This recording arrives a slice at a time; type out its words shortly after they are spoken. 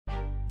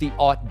The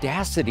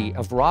audacity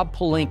of Rob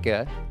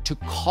Pelinka to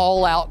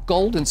call out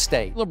Golden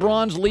State.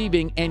 LeBron's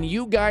leaving and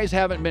you guys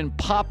haven't been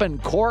popping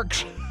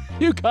corks?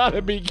 You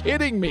gotta be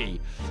kidding me.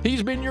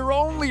 He's been your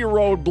only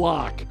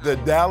roadblock. The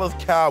Dallas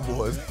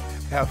Cowboys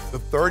have the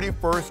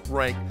 31st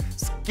ranked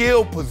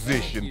skill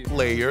position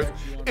players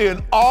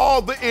in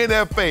all the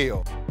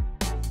NFL.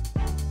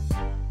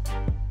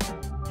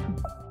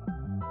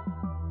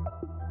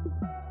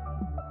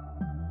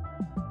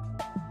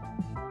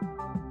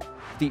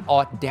 The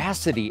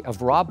audacity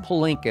of Rob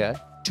Pelinka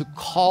to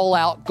call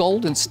out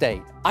Golden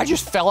State. I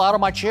just fell out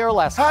of my chair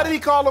last night. How did he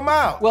call them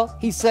out? Well,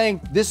 he's saying,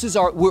 this is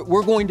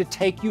we're going to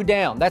take you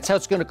down. That's how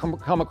it's going to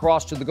come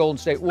across to the Golden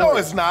State Warriors. No,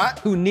 it's not.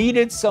 Who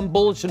needed some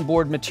bulletin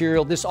board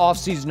material this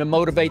offseason to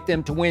motivate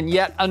them to win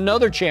yet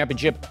another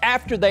championship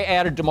after they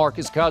added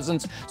DeMarcus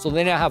Cousins. So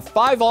they now have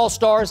 5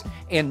 All-Stars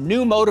and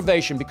new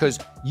motivation, because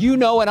you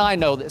know and I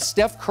know that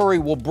Steph Curry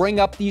will bring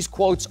up these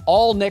quotes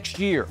all next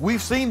year.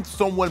 We've seen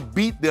someone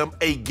beat them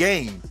a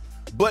game,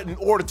 but in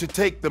order to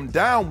take them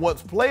down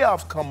once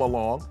playoffs come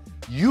along,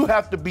 you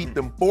have to beat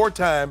them 4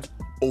 times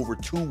over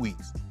 2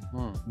 weeks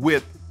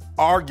with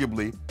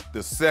arguably the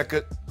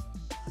 2nd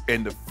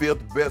and the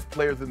 5th best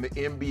players in the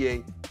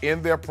NBA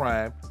in their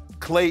prime.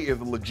 Clay is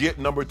a legit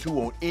number 2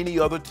 on any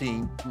other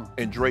team,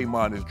 and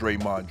Draymond is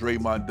Draymond.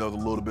 Draymond does a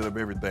little bit of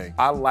everything.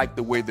 I like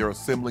the way they're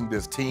assembling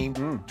this team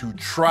to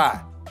try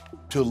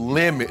to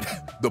limit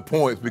the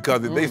points,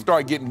 because if they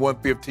start getting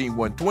 115,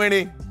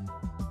 120,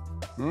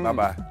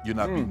 bye-bye. You're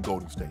not beating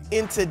Golden State.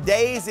 In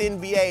today's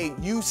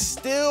NBA, you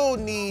still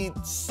need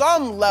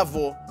some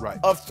level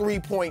of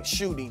three-point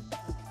shooting.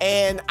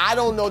 And I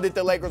don't know that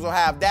the Lakers will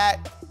have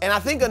that. And I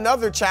think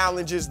another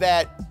challenge is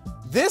that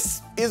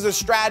this is a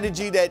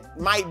strategy that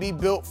might be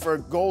built for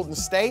Golden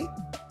State,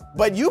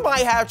 but you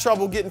might have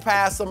trouble getting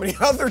past some of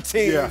the other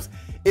teams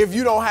if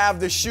you don't have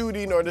the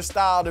shooting or the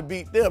style to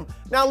beat them.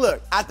 Now,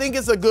 look, I think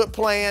it's a good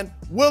plan.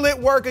 Will it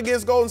work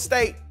against Golden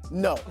State?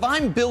 No. If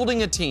I'm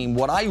building a team,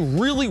 what I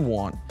really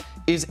want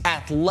is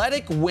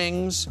athletic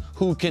wings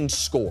who can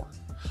score.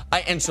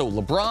 And so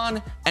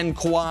LeBron and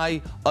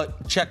Kawhi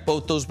check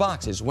both those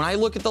boxes. When I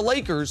look at the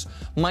Lakers,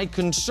 my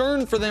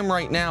concern for them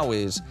right now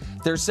is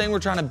they're saying we're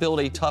trying to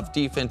build a tough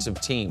defensive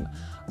team.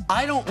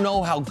 I don't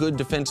know how good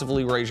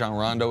defensively Rajon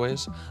Rondo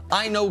is.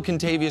 I know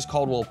Kentavious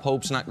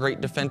Caldwell-Pope's not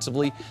great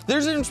defensively.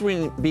 There's a difference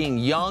between being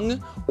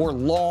young or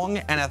long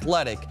and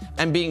athletic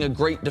and being a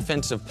great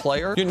defensive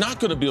player. You're not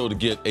going to be able to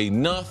get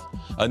enough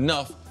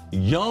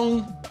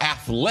young,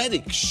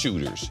 athletic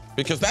shooters,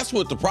 because that's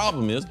what the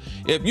problem is.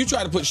 If you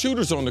try to put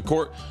shooters on the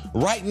court,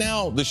 right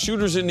now, the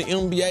shooters in the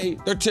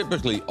NBA, they're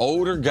typically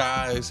older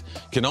guys,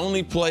 can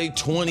only play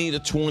 20 to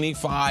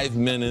 25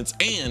 minutes,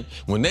 and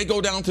when they go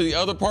down to the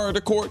other part of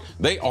the court,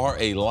 they are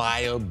a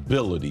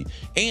liability.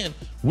 And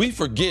we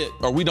forget,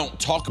 or we don't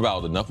talk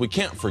about it enough, we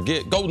can't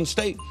forget, Golden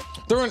State,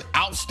 they're an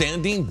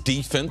outstanding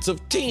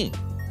defensive team.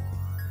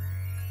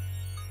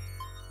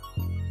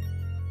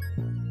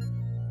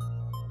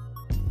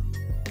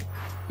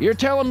 You're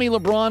telling me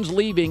LeBron's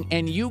leaving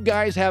and you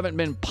guys haven't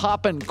been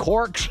popping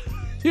corks?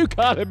 You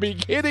gotta be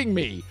kidding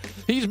me.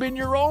 He's been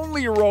your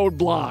only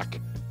roadblock.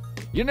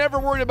 You never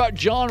worried about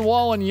John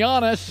Wall and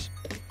Giannis.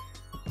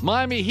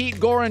 Miami Heat,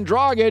 Goran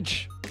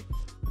Dragic.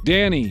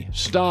 Danny,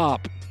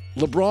 stop.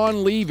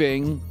 LeBron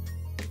leaving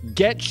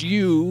gets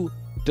you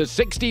to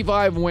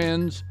 65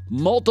 wins,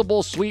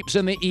 multiple sweeps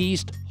in the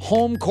East,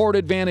 home court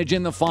advantage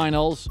in the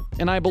finals,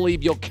 and I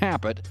believe you'll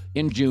cap it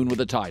in June with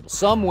a title.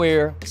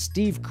 Somewhere,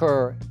 Steve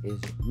Kerr is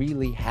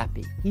really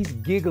happy. He's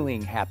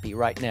giggling happy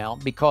right now,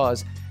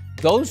 because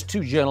those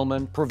two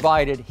gentlemen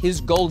provided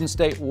his Golden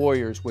State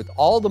Warriors with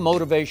all the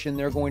motivation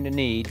they're going to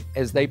need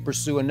as they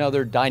pursue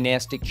another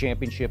dynastic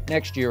championship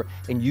next year,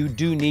 and you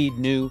do need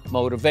new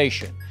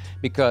motivation,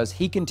 because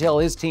he can tell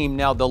his team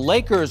now the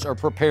Lakers are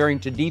preparing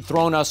to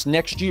dethrone us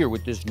next year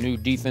with this new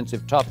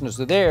defensive toughness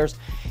of theirs,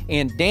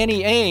 and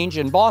Danny Ainge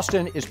in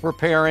Boston is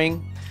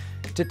preparing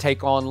to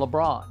take on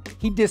LeBron.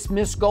 He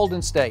dismissed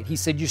Golden State. He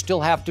said you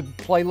still have to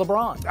play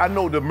LeBron. I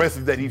know the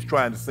message that he's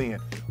trying to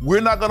send.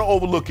 We're not going to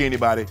overlook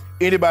anybody.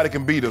 Anybody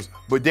can beat us.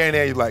 But Danny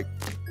Ainge's like,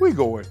 we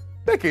going.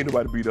 They can't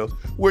nobody beat us.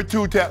 We're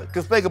too talented.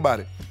 Because think about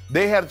it.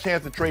 They had a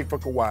chance to trade for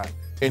Kawhi.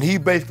 And he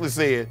basically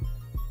said,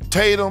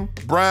 Tatum,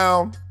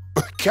 Brown,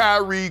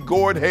 Kyrie,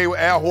 Gordon, Hayward,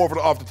 Al Horford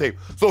are off the table.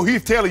 So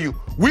he's telling you,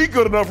 we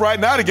good enough right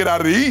now to get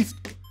out of the East.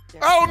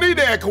 I don't need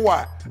to add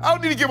Kawhi. I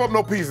don't need to give up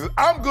no pieces.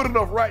 I'm good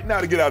enough right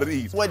now to get out of the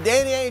East. What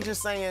Danny Ainge is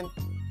saying,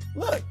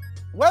 look,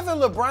 whether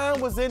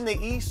LeBron was in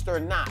the East or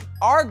not,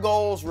 our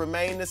goals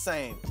remain the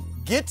same.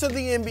 Get to the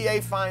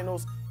NBA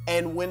Finals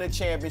and win a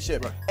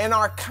championship. Right. And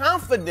our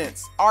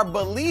confidence, our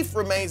belief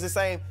remains the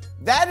same.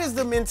 That is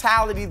the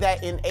mentality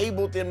that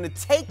enabled them to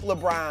take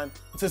LeBron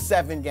to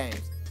 7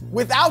 games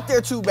without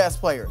their 2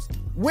 best players,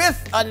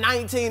 with a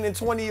 19 and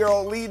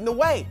 20-year-old leading the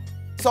way.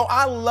 So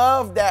I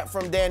love that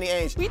from Danny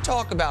Ainge. We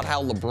talk about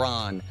how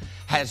LeBron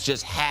has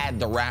just had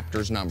the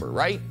Raptors number,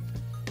 right?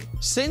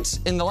 Since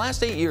in the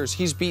last 8 years,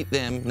 he's beat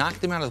them, knocked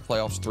them out of the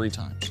playoffs 3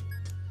 times.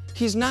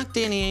 He's knocked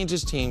Danny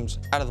Ainge's teams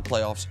out of the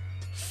playoffs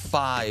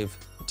 5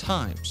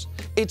 times.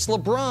 It's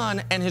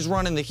LeBron and his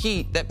run in the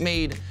Heat that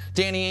made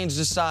Danny Ainge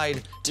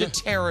decide to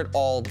tear it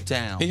all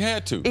down. He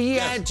had to. He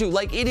had to.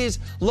 Like, it is,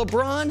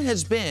 LeBron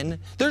has been,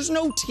 there's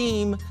no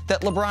team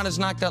that LeBron has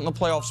knocked out in the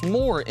playoffs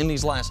more in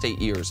these last 8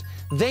 years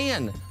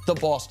than the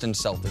Boston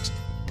Celtics.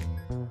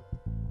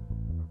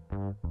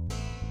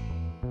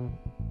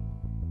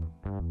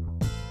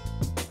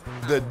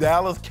 The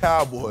Dallas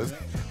Cowboys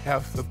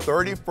have the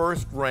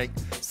 31st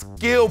ranked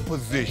skill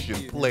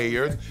position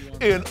players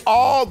in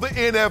all the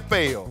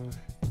NFL.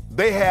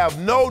 They have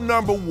no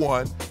number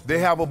one. They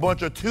have a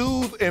bunch of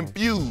twos and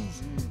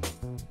fews.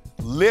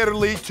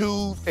 Literally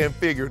twos and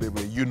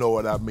figuratively. You know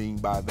what I mean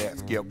by that,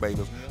 Skip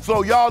Bayless.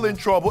 So y'all in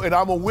trouble, and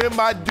I'm going to win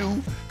my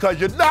due because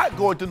you're not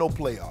going to no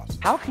playoffs.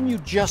 How can you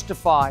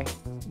justify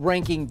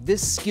ranking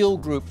this skill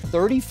group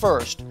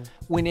 31st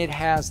when it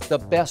has the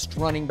best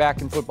running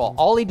back in football?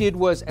 All he did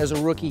was, as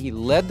a rookie, he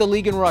led the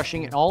league in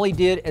rushing, and all he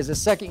did as a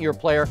second-year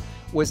player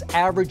was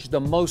average the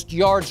most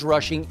yards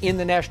rushing in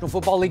the National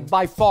Football League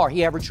by far.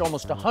 He averaged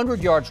almost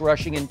 100 yards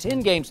rushing in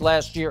 10 games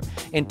last year,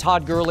 and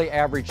Todd Gurley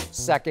averaged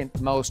second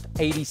most,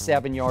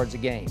 87 yards a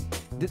game.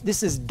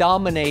 This is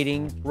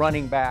dominating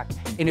running back,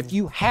 and if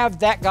you have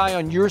that guy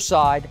on your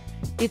side,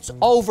 it's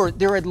over.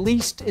 They're at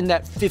least in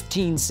that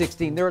 15,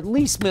 16. They're at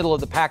least middle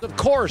of the pack. Of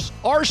course,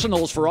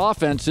 arsenals for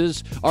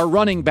offenses are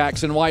running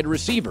backs and wide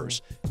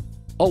receivers.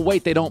 Oh,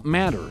 wait, they don't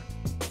matter.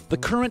 The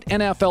current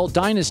NFL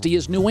dynasty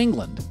is New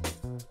England.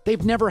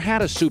 They've never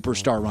had a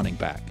superstar running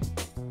back.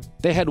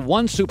 They had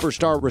one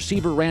superstar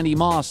receiver, Randy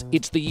Moss.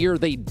 It's the year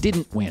they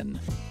didn't win.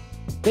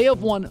 They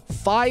have won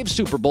 5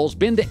 Super Bowls,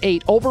 been to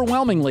 8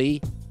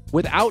 overwhelmingly,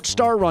 without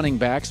star running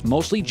backs,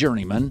 mostly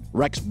journeymen,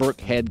 Rex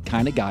Burkhead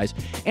kind of guys,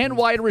 and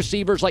wide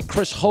receivers like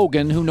Chris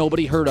Hogan, who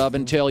nobody heard of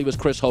until he was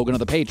Chris Hogan of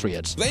the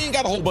Patriots. They ain't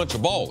got a whole bunch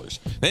of ballers.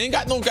 They ain't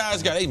got no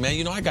guys got, hey, man,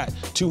 you know, I got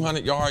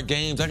 200-yard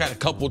games. I got a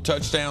couple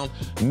touchdowns.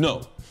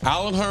 No.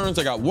 Alan Hearns,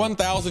 I got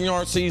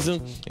 1,000-yard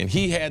season, and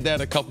he had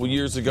that a couple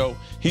years ago.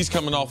 He's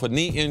coming off a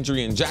knee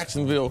injury in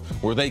Jacksonville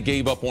where they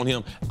gave up on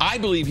him. I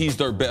believe he's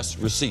their best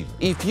receiver.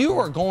 If you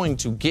are going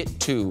to get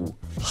to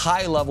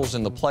high levels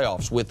in the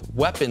playoffs with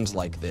weapons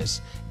like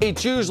this,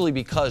 it's usually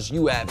because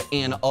you have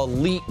an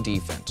elite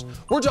defense.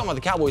 We're talking about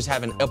the Cowboys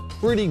having a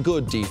pretty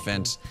good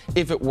defense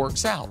if it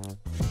works out.